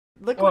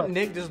Look what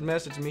Nick just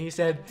messaged me. He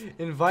said,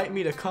 "Invite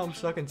me to come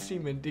sucking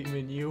semen,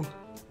 demon you."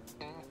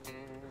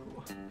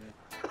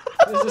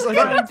 This is like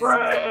a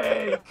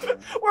break.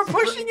 We're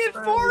pushing it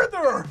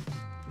farther.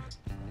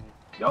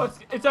 No,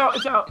 it's out.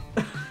 It's out.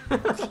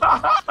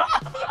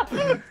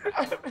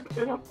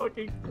 And I'll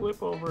fucking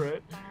flip over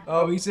it.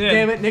 Oh, he's in.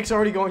 Damn it, Nick's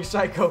already going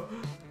psycho.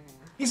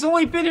 He's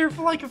only been here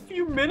for like a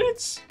few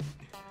minutes.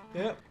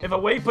 Yep. If a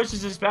wave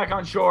pushes us back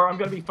on shore, I'm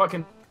gonna be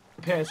fucking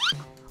pissed.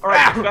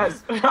 Alright,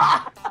 guys.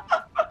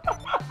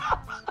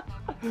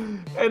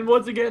 And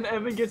once again,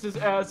 Evan gets his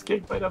ass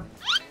kicked by the...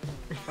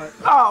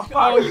 Oh, fuck.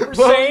 Oh, you were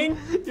saying?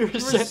 You were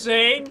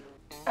saying?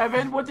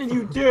 Evan, what did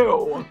you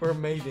do? We're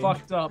mating.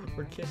 Fucked up.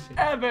 We're kissing.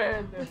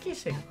 Evan! We're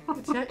kissing.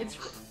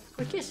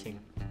 We're kissing.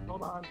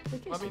 Hold on.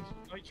 Let me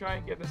try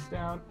and get this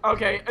down.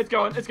 Okay, it's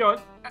going. It's going.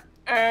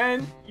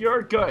 And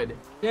you're good.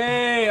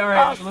 Yay!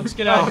 Alright, let's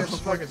get out of here Oh,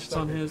 before fucking it's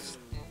on his.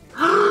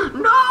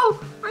 No!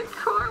 My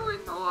car went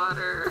in the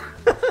water.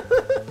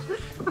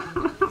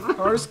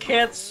 Cars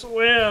can't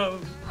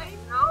swim. I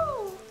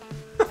know.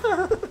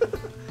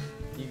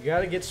 You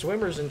gotta get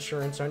swimmer's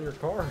insurance on your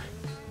car.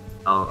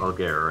 I'll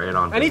get right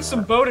on. I need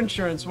some boat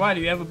insurance. Why?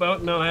 Do you have a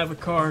boat? No, I have a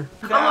car.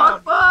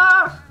 Allah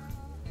Akbar!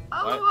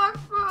 Allah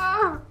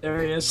Akbar!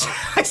 There he is.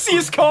 I see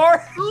his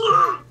car!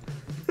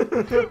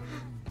 Here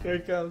he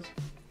comes.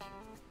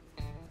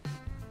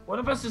 One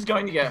of us is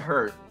going to get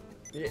hurt.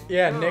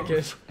 Yeah, Nick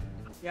is.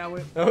 Yeah,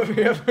 we... Oh,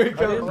 yeah, here he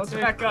comes. Let's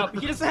back up.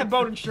 He doesn't have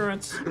boat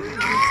insurance.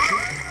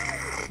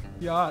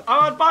 Yacht.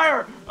 I'm on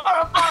fire!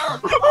 I'm on fire!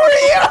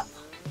 Where are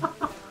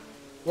you?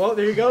 Well,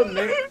 there you go,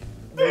 Nick.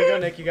 There you go,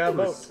 Nick. You got a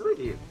boat.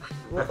 Sweet.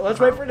 Well, let's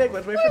wait for Nick.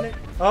 Let's wait for Nick.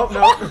 Oh,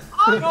 no.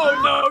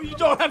 Oh, no, you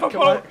don't have a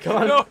Come on, boat. come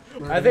on. No.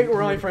 I think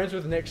we're only friends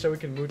with Nick so we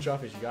can mooch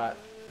off his yacht.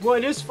 Well,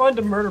 it is fun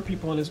to murder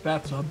people in his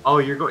bathtub. Oh,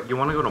 you want to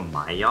go to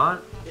my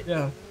yacht?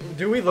 Yeah.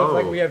 Do we look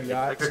like we have it's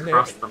yachts, like Nick?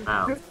 across the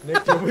map.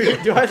 Nick,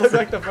 do I look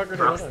like the fucker?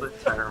 Across the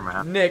entire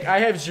map. Nick, I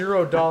have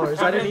 $0.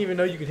 I didn't even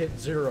know you could hit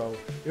 0.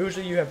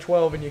 Usually you have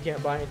 12 and you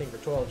can't buy anything for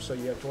 12, so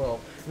you have 12.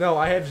 No,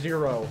 I have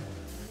 0.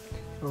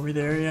 Are we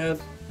there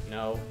yet?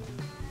 No.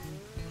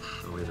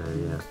 Are we there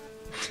yet?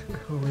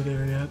 Are we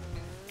there yet?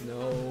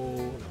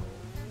 No.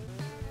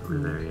 Are we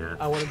there yet?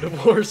 I want a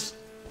divorce.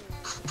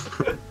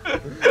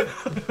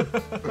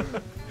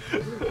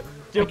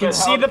 You can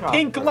see the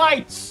pink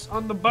lights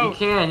on the You boat.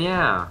 can,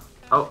 yeah.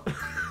 Oh.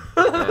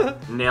 Yeah,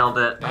 nailed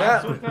it.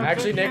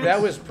 Actually, Nick,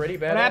 that was pretty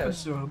badass. What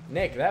happens to him?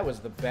 Nick, that was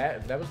the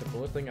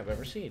coolest thing I've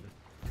ever seen.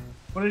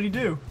 What did he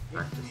do?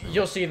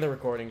 You'll see in the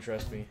recording,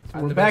 trust me.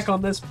 We're back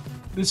on this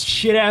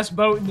shit ass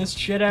boat in this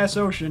shit ass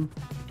ocean.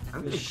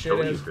 I'm gonna Shit kill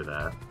you is- for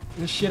that.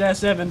 This shit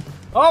ass Evan.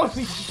 Oh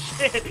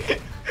shit!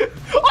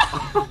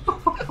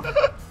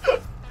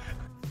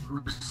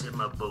 Who said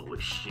my boat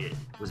was shit?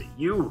 Was it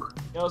you?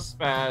 Yo,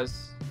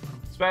 Spaz.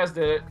 Spaz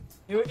did it.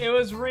 It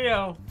was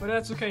Rio, but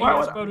that's okay. He Why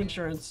has would I- boat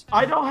insurance.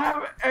 I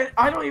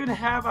don't even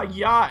have a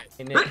yacht.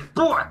 Hey, Hey, Nick,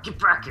 boy, get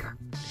back here!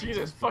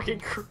 Jesus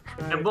fucking Christ.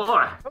 Hey,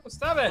 boy! Oh,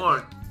 stop it!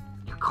 Boy,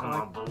 you come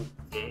on boat,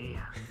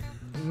 yeah.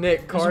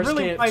 Nick, cars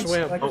really can't nice,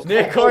 swim. like-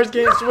 Nick, cars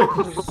can't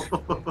swim.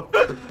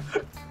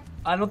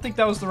 I don't think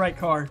that was the right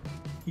car.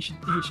 He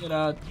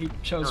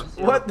chose.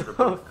 What the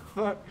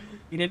fuck?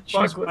 He didn't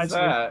choose Fuck was wisely.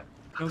 that?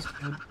 That was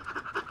good.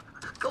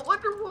 Go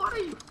underwater,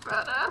 you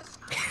fat ass.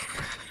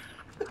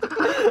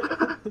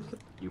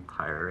 You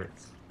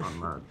pirates on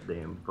the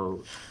damn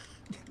boat.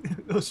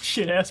 Those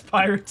shit ass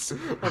pirates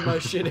On my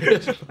shit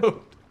ass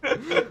boat.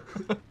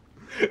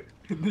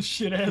 in the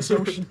shit ass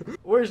ocean.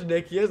 Where's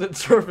Nick? He hasn't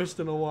surfaced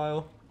in a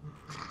while.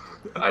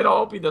 I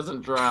hope he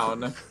doesn't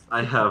drown.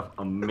 I have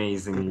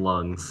amazing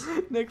lungs.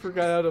 Nick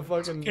forgot how to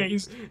fucking. Okay,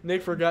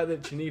 Nick forgot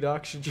that you need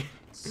oxygen.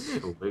 So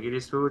wiggity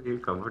swooty,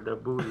 cover the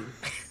booty.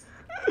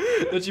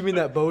 Don't you mean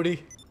that boaty?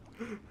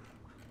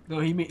 No,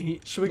 he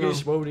Swiggity no.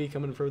 swody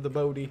coming for the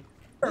boaty.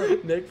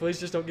 Nick, please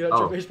just don't get out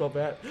your baseball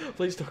bat.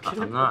 Please don't get out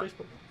your not.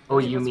 baseball bat. Oh,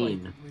 you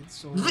mean?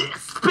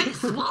 This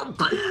baseball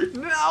bat.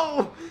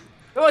 No!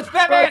 Oh, it's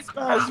Batman!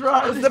 Spaz,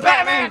 run! It's the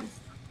Batman!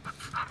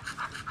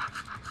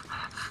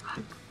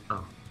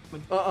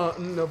 Oh.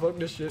 No, fuck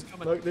this shit.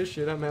 Fuck this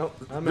shit. I'm out.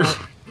 I'm out.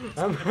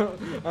 I'm out.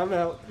 I'm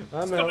out.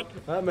 I'm out.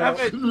 I'm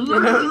out.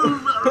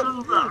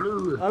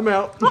 I'm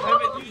out.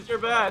 Evan, use your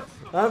bat.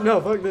 No,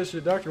 fuck this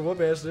shit. Dr.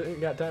 Whoop-ass ain't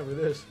got time for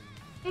this.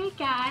 Hey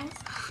guys.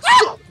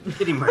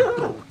 Get in my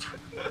boat.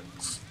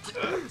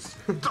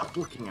 Stop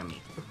looking at me.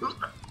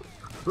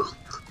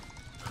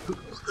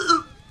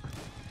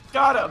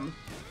 Got him.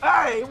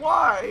 Hey,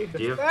 why?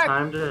 Do you have back.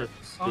 time to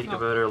speak no.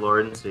 about our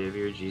Lord and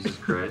Savior, Jesus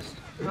Christ?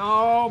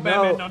 No,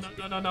 Batman!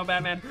 No,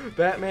 Batman!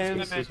 Batman.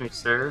 Excuse me,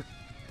 sir.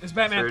 It's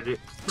Batman.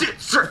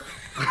 Sir,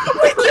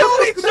 We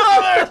killed each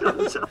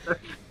other!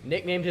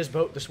 Nick named his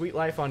boat the Sweet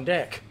Life on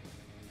Deck.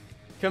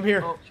 Come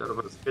here. Shut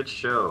up, it's a good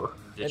show.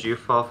 Did you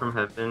fall from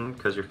heaven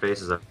because your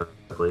face is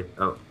ugly?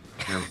 Oh,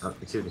 no,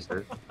 excuse me,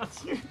 sir.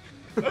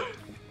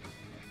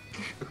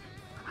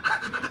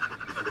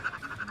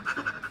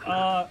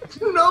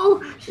 No,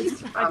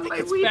 he's I found think my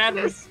it's bad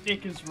that weakness.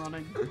 Dick is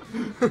running.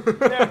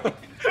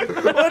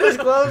 Where does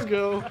clothes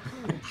go?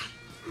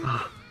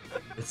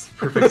 It's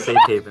perfect safe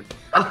haven.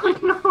 Oh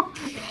no!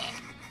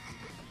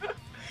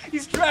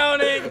 He's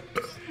drowning!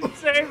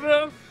 Save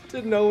him!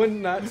 Did no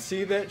one not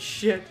see that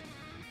shit?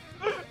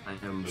 I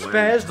am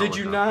Spaz, did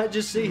you not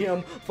just see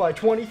him fly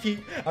 20 feet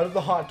out of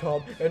the hot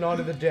tub and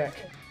onto the deck?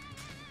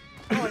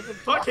 Oh,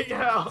 fucking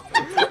hell!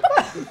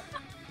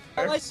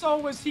 All I saw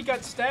was he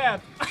got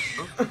stabbed.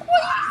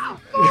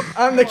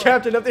 I'm the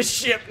captain of this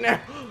ship now.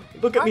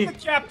 Look at I'm me. the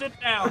captain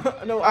now.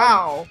 No,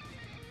 Ow!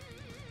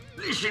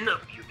 Listen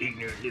up, you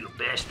ignorant little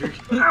bastards.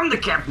 I'm the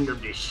captain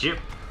of this ship.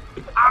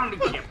 I'm the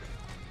captain.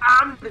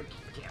 I'm the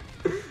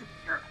captain.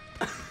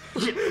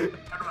 Get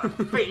out of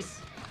my face.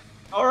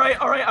 Alright,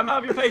 I'm out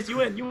of your face. You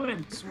win, you win.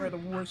 I swear the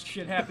worst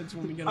shit happens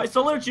when we get I up.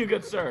 salute you,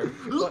 good sir.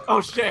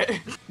 Oh shit.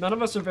 None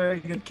of us are very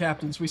good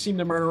captains. We seem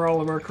to murder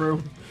all of our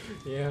crew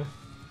Yeah.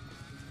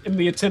 in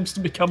the attempts to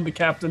become the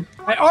captain.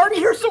 I already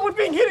hear someone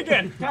being hit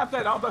again!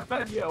 Captain, I'll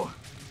defend you.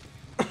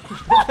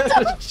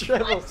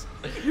 Shovels.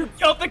 You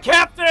killed the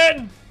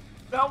captain!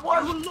 That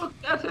was. Look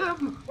at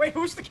him. Wait,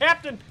 who's the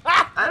captain?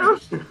 Ah! I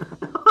don't.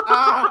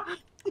 Ah,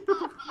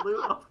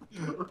 Flew off.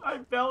 I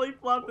belly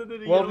flopped into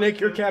the Well, ocean. Nick,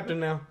 you're captain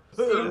now.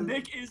 So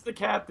Nick is the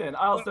captain.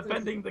 I was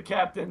defending the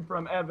captain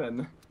from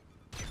Evan.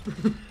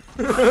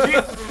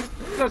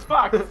 Jesus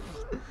fuck.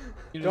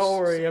 Don't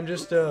worry, I'm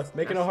just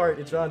making a heart.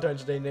 It's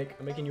Valentine's Day, Nick.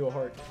 I'm making you a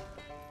heart.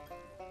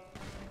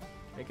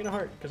 Making a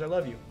heart, because I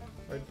love you.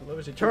 Our love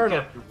is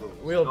eternal.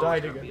 We'll die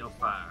together. Be on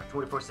fire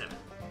 24/7.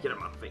 Get out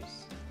of my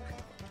face.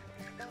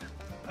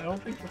 I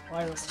don't think the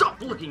fire.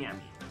 Stop looking at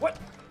me. What?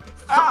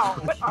 Ow!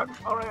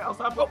 Alright, I'll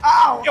stop.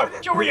 Ow! Yo,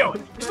 Jorio!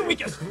 It's the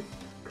weakest!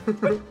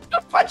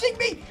 Stop punching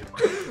me!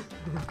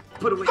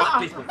 Put away that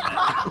baseball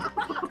bat.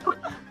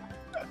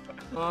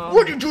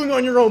 What are you doing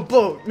on your own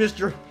boat,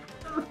 mister?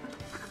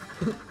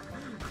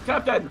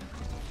 Captain!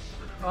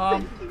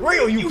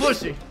 Rio, you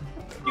pussy!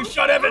 You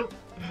shot Evan!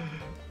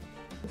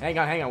 Hang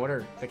on, what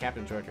are the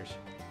captain's orders?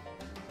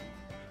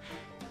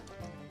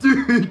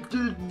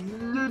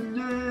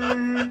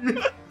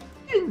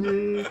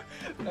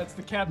 That's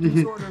the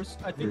captain's orders.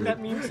 I think that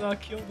means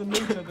kill the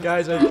ninja.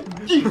 Guys,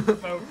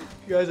 Vote.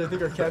 I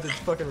think our captain's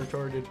fucking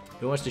retarded.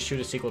 Who wants to shoot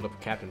a sequel to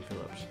Captain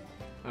Phillips?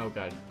 Oh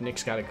god,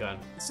 Nick's got a gun.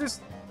 This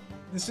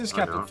is I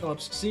Captain don't.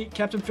 Phillips. See,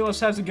 Captain Phillips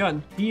has a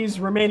gun. He is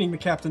remaining the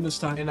captain this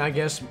time. And I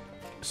guess,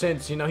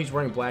 since, you know, he's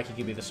wearing black, he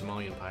could be the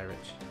Somalian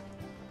pirates.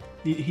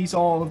 He's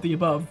all of the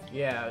above.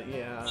 Yeah.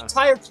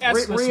 Entire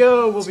cast.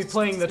 Rio will be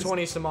playing the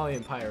 20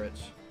 Somalian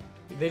pirates.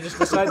 They just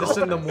decide to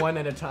send them one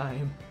at a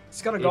time.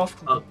 He's got a It's golf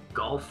a club.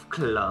 golf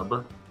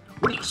club.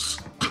 What are you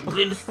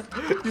stupid?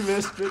 You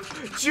missed it.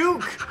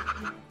 Juke!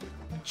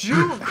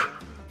 Juke!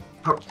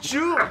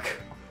 Juke!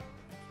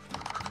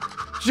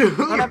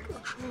 Juke!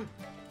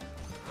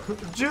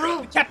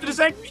 Juke! Captain is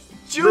angry.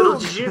 Little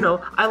Juke! did you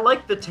know, I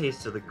like the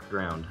taste of the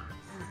ground.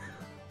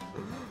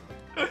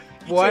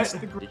 What?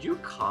 Did you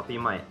copy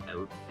my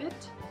outfit?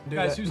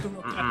 Guys, who's the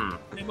real Mm-mm.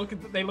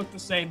 captain? They look the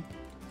same.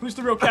 Who's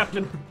the real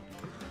captain?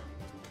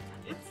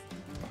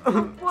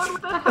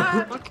 What the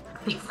heck?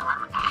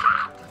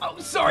 Oh,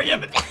 sorry,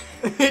 Evan.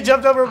 He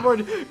jumped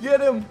overboard. Get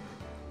him!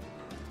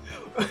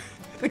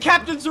 The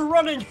captains are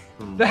running.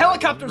 The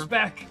helicopter's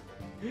back.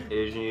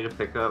 Asian, you need to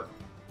pick up.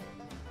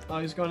 Oh,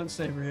 he's going to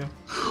save Rio.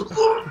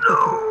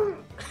 Oh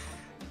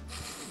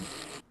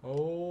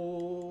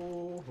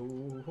Oh.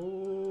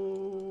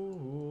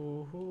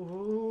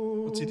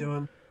 What's he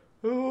doing?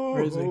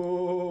 Where is he?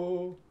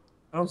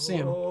 I don't see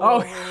him.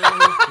 Oh.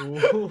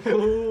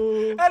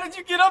 How did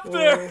you get up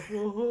there?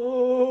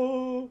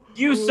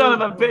 You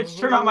son of a bitch!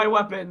 Turn on my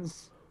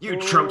weapons! no! You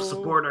Trump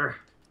supporter!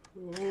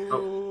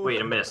 Oh, wait,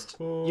 I missed.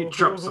 You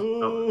Trump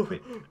Oh,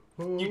 wait.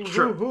 You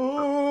Trump.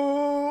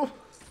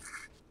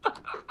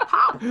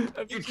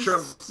 You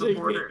Trump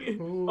supporter.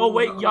 Oh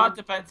wait, yacht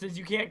defenses.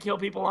 You can't kill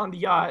people on the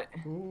yacht.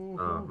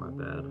 Oh, my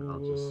bad. I'll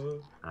just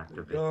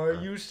activate Are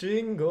that. you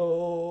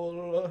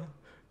single?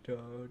 Da,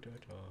 da,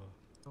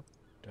 da.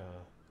 Da.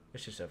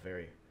 It's just a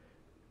very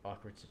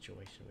awkward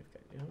situation we've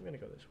got. I'm gonna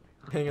go this way.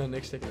 Hang on,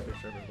 Nick's taking a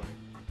picture of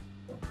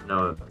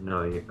everybody.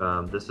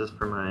 No, this is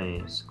for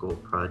my school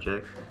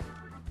project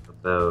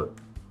about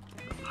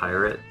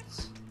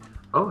pirates.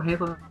 Oh, hey,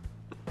 look.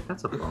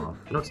 That's a bomb.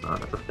 No, it's not.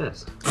 That's a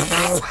fist.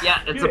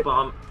 Yeah, it's a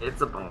bomb.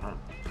 It's a bomb.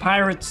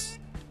 Pirates.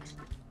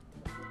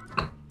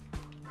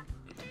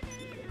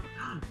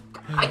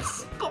 I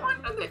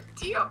spawned on the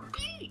TOP!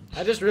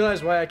 I just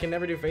realized why I can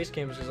never do face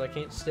cams because I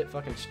can't sit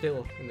fucking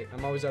still.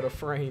 I'm always out of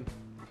frame.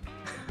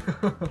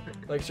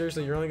 Like,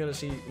 seriously, you're only gonna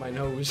see my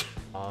nose.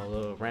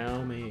 All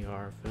around me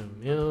are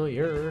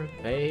familiar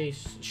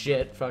face.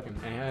 Shit, fucking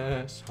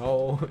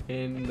asshole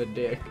in the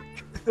dick.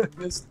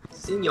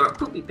 Senor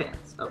Poopy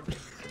Pants. Oh.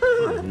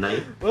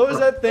 Night. What was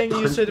that thing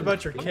you said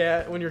about your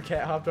cat when your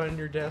cat hopped on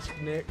your desk,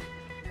 Nick?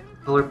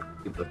 Color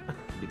Poopy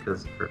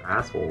because her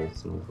asshole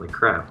smells like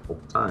crap all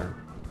the time.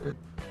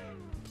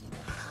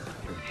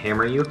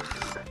 Hammer you?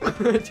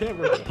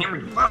 Tamara. Hammer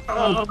you.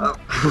 Oh.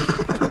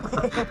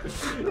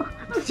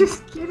 I'm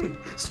just kidding.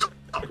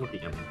 Stop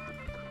looking at me.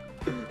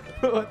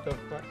 What the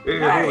fuck?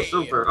 Hey,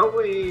 super. Oh,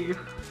 wait.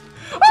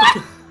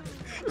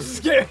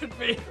 Scared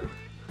me.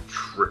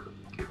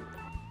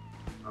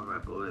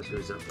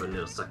 Who's up for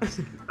little suckers?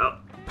 Oh.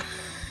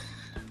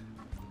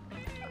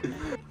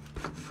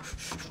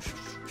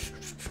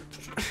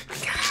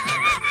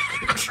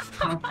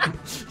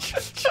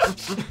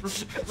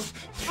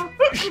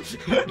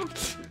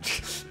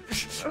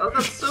 Oh,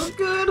 that's so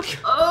good!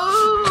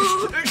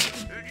 Oh!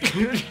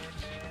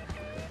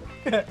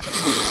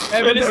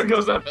 There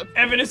goes Evan.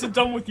 Evan isn't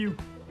done with you.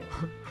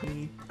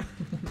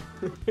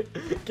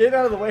 Get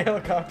out of the way,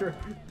 helicopter.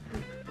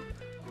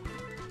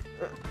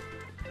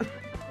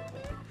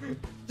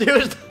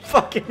 Dude,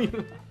 fucking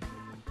you.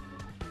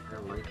 I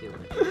like it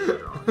when you're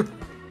strong.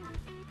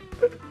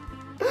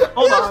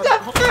 Hold Use on. the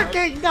hold on.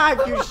 fucking knife,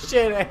 you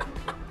shit.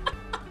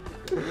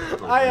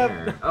 I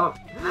have. Oh,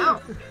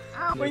 ow!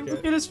 Ow! Wait,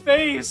 look at his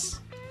face.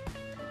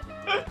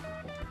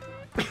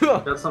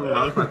 Got something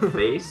wrong with my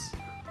face?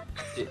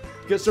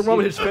 Get some wrong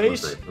with his See,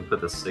 face. I'll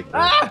put the signal.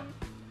 Ah!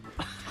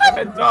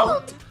 Evan,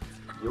 don't.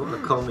 You want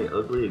to call me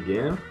ugly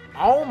again?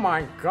 Oh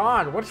my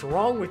god, what's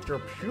wrong with your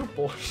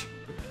pupils?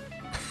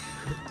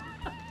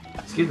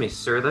 Excuse me,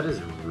 sir, that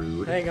is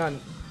rude. Hang on.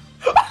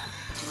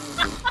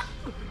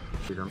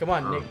 Dude, Come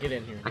on, oh. Nick, get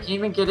in here. I can't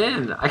even get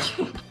in. I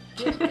can't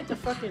Get the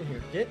fuck in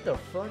here. Get the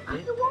fuck in.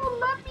 It won't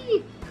let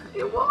me.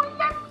 It won't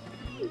let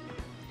me.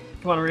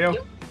 Come on, Rio.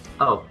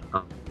 Oh,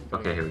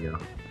 okay, here we go.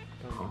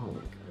 Oh,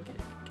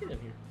 get in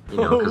here. You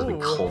know, because we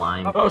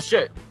climbed. Oh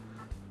shit.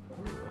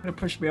 Gonna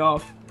push me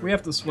off. We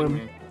have to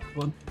swim.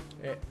 Come on.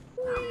 Eh.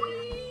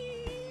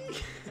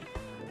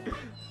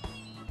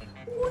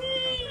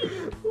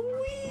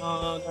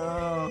 Oh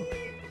no.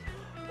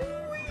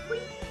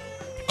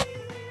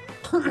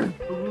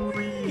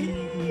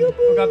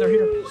 Oh god, they're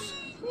here.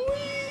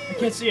 I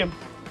can't see him.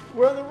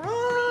 We're on the rise!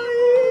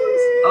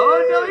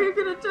 Oh no, you're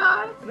gonna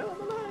die! No,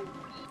 I'm alive.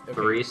 Okay.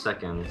 3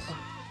 seconds.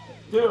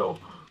 2,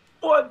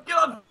 1, get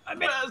on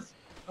fast.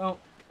 Oh.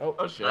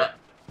 Oh shit.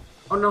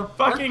 Oh no.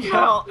 Fucking No.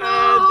 hell.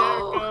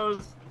 No. And there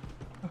goes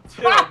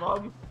 2 of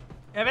them.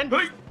 Evan?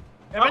 Hey,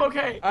 I'm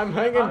okay. I'm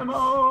hanging. I'm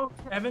okay.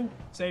 Evan,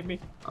 save me.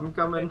 I'm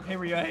coming. Hey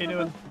Rio, how you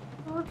doing?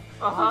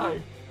 Hi.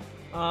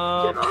 Get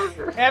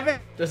over. Evan!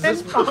 Does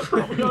this Get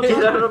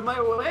out of my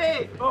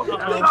way! Oh, Thank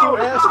no. you,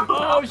 ass.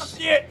 Oh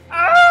shit!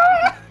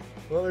 Ah!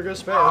 Well, there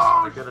goes Spaz.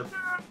 I gotta.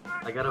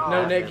 No,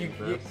 back Nick, in you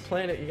this.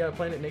 plan it. You gotta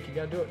plan it, Nick. You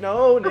gotta do it.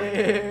 No,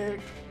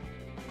 Nick.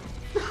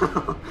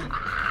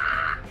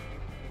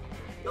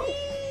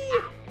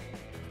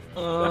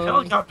 The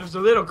helicopter's a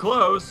little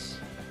close.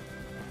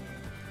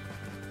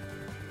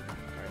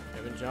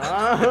 Evan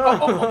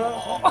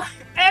John.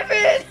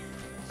 Evan!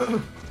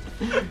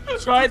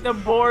 Tried the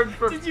board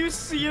for Did you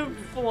see him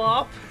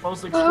flop?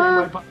 most extreme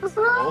way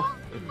possible.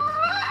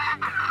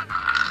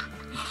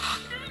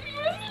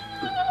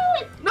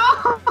 No!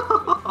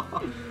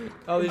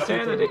 All these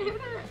Insanity. people.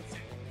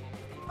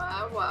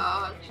 My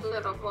watch,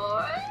 little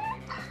boy.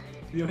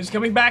 Rio is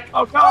coming back.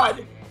 Oh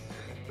god!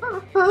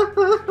 Oh,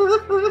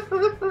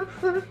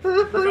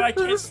 God, I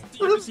can't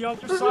see the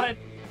other side.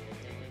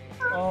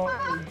 Oh,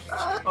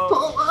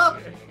 Pull up.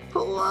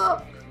 Pull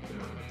up.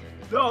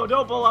 No,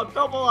 don't pull up,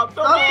 don't pull up,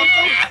 don't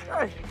pull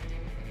up!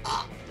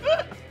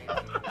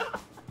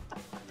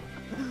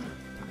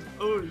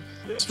 Oh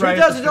shit.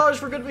 $2,000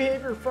 for good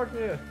behavior. Fuck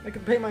yeah. I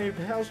can pay my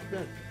house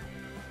rent.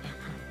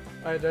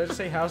 Alright, did I just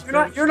say house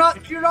rent? you're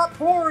not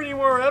poor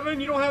anymore, Evan.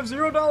 You don't have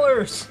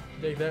 $0.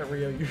 Take that,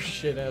 Rio, you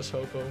shit ass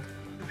hopo.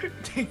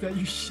 Take that,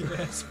 you shit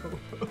asshole.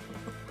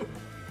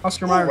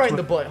 Oscar Oh, Mayer. right in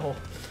the butthole.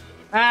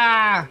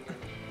 Ah!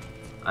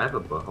 I have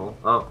a butthole.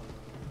 Oh.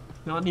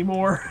 Not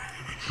anymore.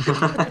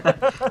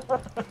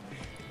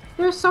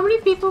 There's so many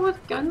people with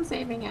guns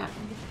aiming at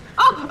me.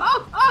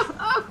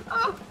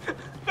 Oh.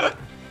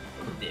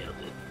 Nailed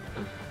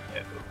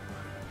it.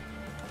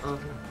 Oh,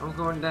 I'm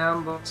going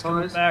down,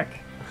 Coming boys. back.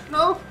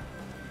 No.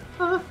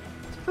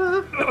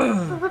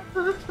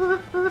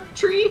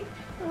 Tree.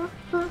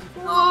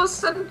 Oh,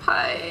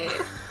 senpai.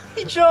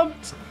 He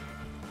jumped.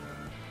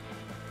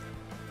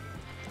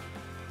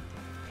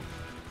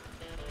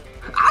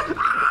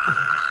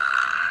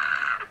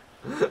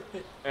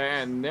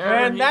 And there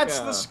And he that's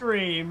goes. the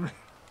scream.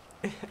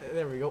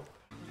 There we go.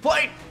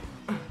 Plane!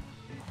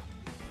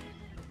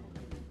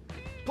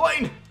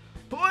 Plane!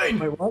 Plane!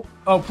 Wait, what?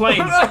 Oh, planes.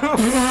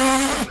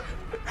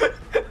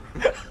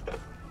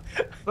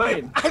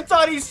 Plane. I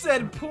thought he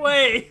said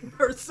play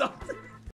or something.